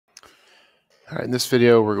All right, in this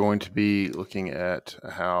video, we're going to be looking at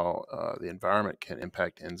how the environment can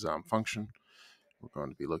impact enzyme function. We're going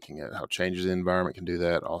to be looking at how changes in the environment can do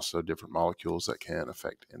that, also different molecules that can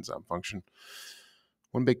affect enzyme function.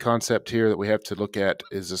 One big concept here that we have to look at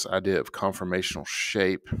is this idea of conformational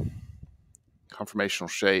shape. Conformational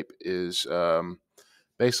shape is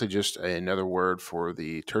basically just another word for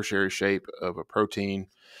the tertiary shape of a protein.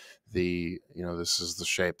 This is the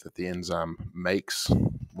shape that the enzyme makes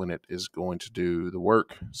when it is going to do the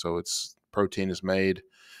work. So its protein is made.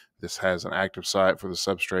 This has an active site for the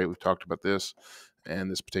substrate. We've talked about this. And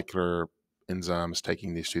this particular enzyme is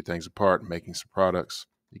taking these two things apart and making some products.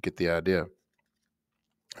 You get the idea.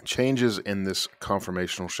 Changes in this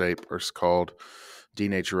conformational shape are called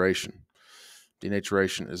denaturation.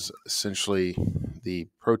 Denaturation is essentially the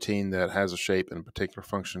protein that has a shape and a particular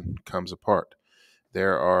function comes apart.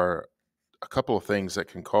 There are a couple of things that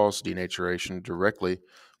can cause denaturation directly.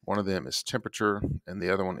 One of them is temperature, and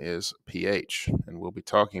the other one is pH, and we'll be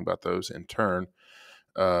talking about those in turn.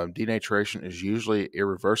 Denaturation is usually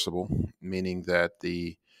irreversible, meaning that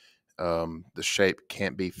the shape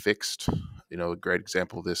can't be fixed. A great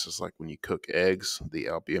example of this is like when you cook eggs, the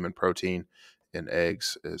albumin protein in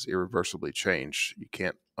eggs is irreversibly changed. You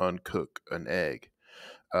can't uncook an egg.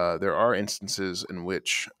 There are instances in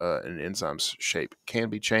which an enzyme's shape can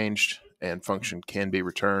be changed and function can be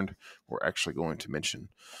returned. We're actually going to mention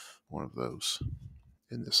one of those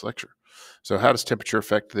in this lecture. So how does temperature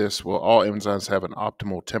affect this? Well, all enzymes have an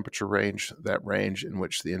optimal temperature range, that range in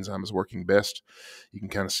which the enzyme is working best. You can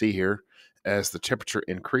kind of see here, as the temperature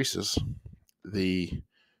increases, the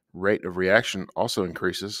rate of reaction also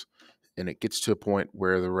increases, and it gets to a point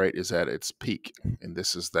where the rate is at its peak, and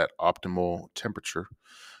this is that optimal temperature.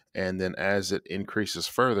 And then as it increases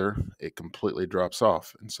further, it completely drops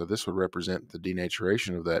off. And so this would represent the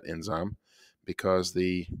denaturation of that enzyme because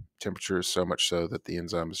the temperature is so much so that the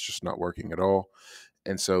enzyme is just not working at all.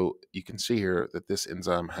 And so you can see here that this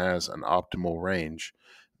enzyme has an optimal range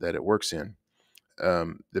that it works in.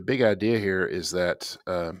 The big idea here is that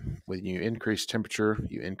when you increase temperature,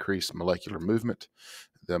 you increase molecular movement.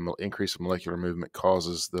 The increase of molecular movement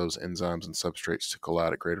causes those enzymes and substrates to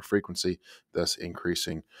collide at greater frequency, thus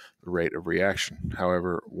increasing the rate of reaction.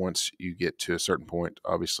 However, once you get to a certain point,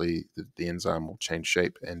 obviously the enzyme will change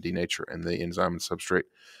shape and denature, and the enzyme and substrate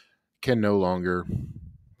can no longer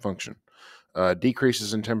function.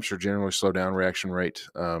 Decreases in temperature generally slow down reaction rate.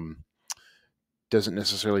 Doesn't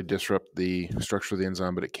necessarily disrupt the structure of the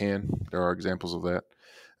enzyme, but it can. There are examples of that.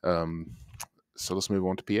 So let's move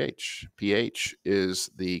on to pH. pH is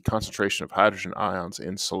the concentration of hydrogen ions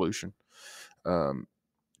in solution.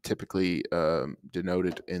 Typically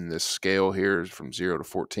denoted in this scale here is from 0 to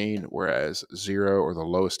 14, whereas 0, or the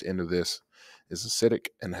lowest end of this, is acidic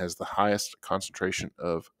and has the highest concentration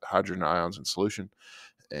of hydrogen ions in solution.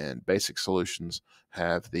 And basic solutions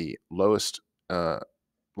have the lowest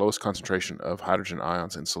concentration of hydrogen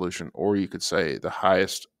ions in solution, or you could say the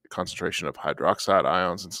highest concentration of hydroxide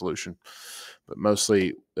ions in solution. But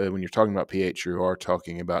mostly when you're talking about pH, you are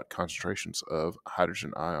talking about concentrations of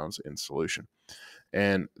hydrogen ions in solution.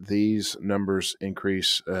 And these numbers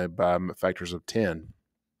increase by factors of 10.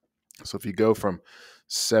 So if you go from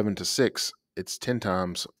 7 to 6, it's 10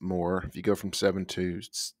 times more. If you go from 7 to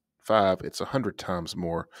 5, it's 100 times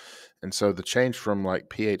more. And so the change from like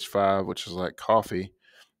pH 5, which is like coffee,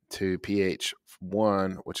 to pH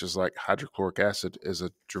 1, which is like hydrochloric acid, is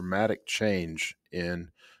a dramatic change in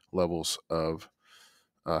levels of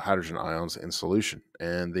hydrogen ions in solution.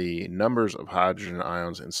 And the numbers of hydrogen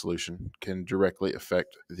ions in solution can directly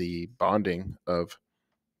affect the bonding of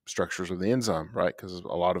structures of the enzyme, right? Because a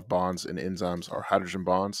lot of bonds in enzymes are hydrogen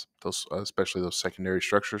bonds, those especially those secondary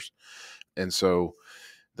structures. And so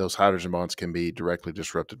those hydrogen bonds can be directly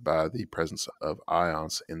disrupted by the presence of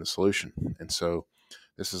ions in the solution. And so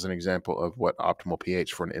this is an example of what optimal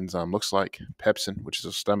pH for an enzyme looks like. Pepsin, which is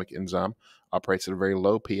a stomach enzyme, operates at a very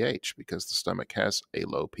low pH because the stomach has a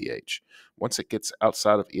low pH. Once it gets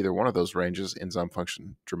outside of either one of those ranges, enzyme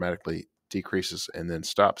function dramatically decreases and then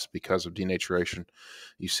stops because of denaturation.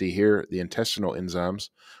 You see here the intestinal enzymes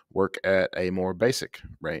work at a more basic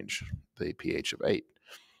range, the pH of 8.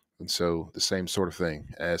 And so the same sort of thing,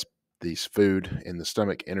 as this food in the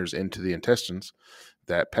stomach enters into the intestines,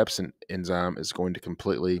 that pepsin enzyme is going to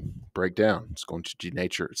completely break down. It's going to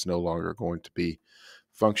denature. It's no longer going to be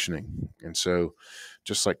functioning. And so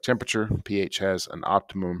just like temperature, pH has an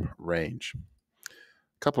optimum range. A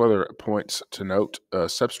couple other points to note.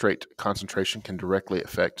 Substrate concentration can directly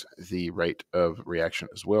affect the rate of reaction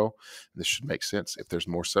as well. This should make sense. If there's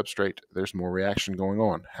more substrate, there's more reaction going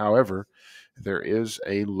on. However, there is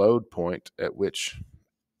a load point at which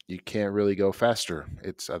you can't really go faster.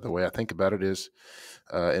 It's the way I think about it is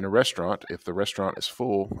in a restaurant, if the restaurant is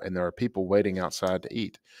full and there are people waiting outside to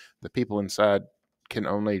eat, the people inside can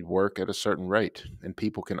only work at a certain rate and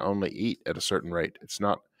people can only eat at a certain rate. It's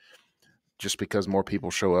not just because more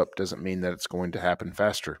people show up doesn't mean that it's going to happen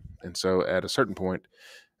faster. And so at a certain point,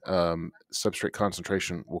 substrate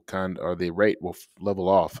concentration will or the rate will level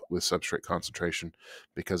off with substrate concentration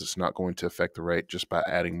because it's not going to affect the rate just by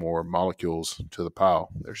adding more molecules to the pile.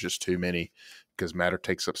 There's just too many because matter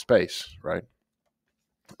takes up space, right?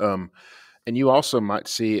 And you also might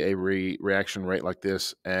see a reaction rate like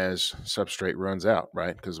this as substrate runs out,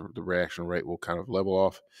 right? Because the reaction rate will kind of level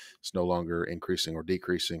off. It's no longer increasing or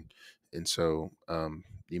decreasing. And so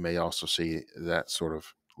you may also see that sort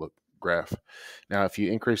of graph. Now, if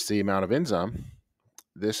you increase the amount of enzyme,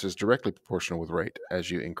 this is directly proportional with rate. As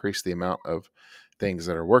you increase the amount of things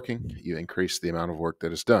that are working, you increase the amount of work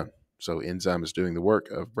that is done. So enzyme is doing the work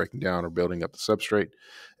of breaking down or building up the substrate,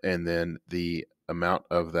 and then the amount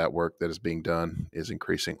of that work that is being done is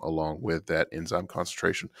increasing along with that enzyme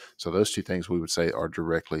concentration. So those two things we would say are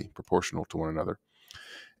directly proportional to one another.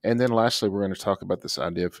 And then lastly, we're going to talk about this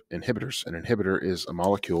idea of inhibitors. An inhibitor is a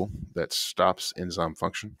molecule that stops enzyme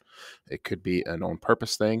function. It could be an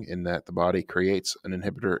on-purpose thing in that the body creates an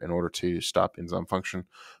inhibitor in order to stop enzyme function,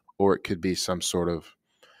 or it could be some sort of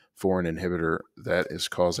foreign inhibitor that is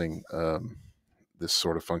causing this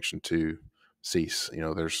sort of function to cease.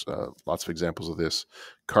 There's lots of examples of this.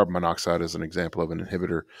 Carbon monoxide is an example of an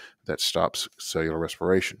inhibitor that stops cellular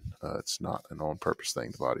respiration. It's not an on-purpose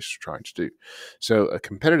thing the body's trying to do. So a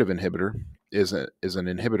competitive inhibitor is an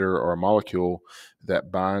inhibitor or a molecule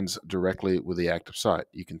that binds directly with the active site.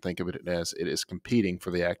 You can think of it as it is competing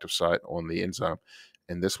for the active site on the enzyme,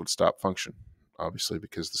 and this would stop function, obviously,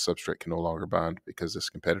 because the substrate can no longer bind because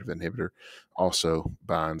this competitive inhibitor also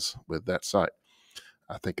binds with that site.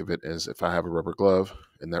 I think of it as if I have a rubber glove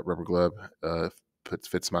and that rubber glove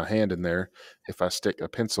fits my hand in there. If I stick a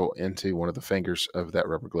pencil into one of the fingers of that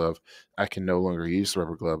rubber glove, I can no longer use the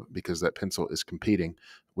rubber glove because that pencil is competing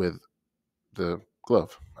with the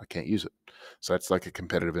glove. I can't use it. So that's like a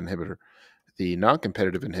competitive inhibitor. The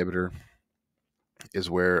non-competitive inhibitor is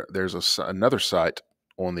where there's another site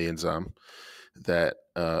on the enzyme that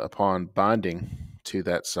upon binding to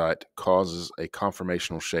that site causes a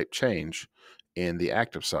conformational shape change in the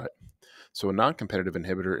active site. So a non-competitive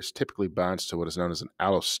inhibitor is typically binds to what is known as an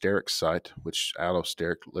allosteric site, which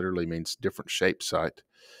allosteric literally means different shape site.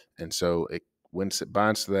 And so once it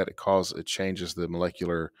binds to that, it changes the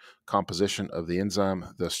molecular composition of the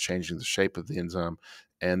enzyme, thus changing the shape of the enzyme,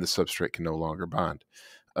 and the substrate can no longer bind.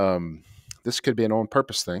 This could be an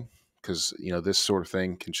on-purpose thing, because this sort of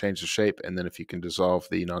thing can change the shape, and then if you can dissolve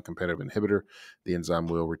the non-competitive inhibitor, the enzyme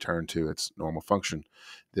will return to its normal function.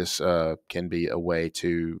 This can be a way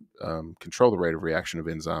to control the rate of reaction of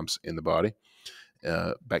enzymes in the body.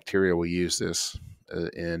 Bacteria will use this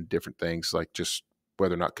in different things, like just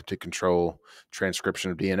whether or not to control transcription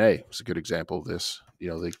of DNA. It's a good example of this.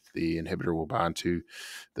 The inhibitor will bind to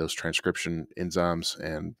those transcription enzymes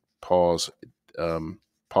and pause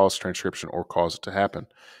transcription or cause it to happen.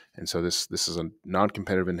 And so this is a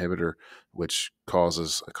non-competitive inhibitor which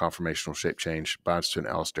causes a conformational shape change, binds to an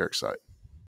allosteric site.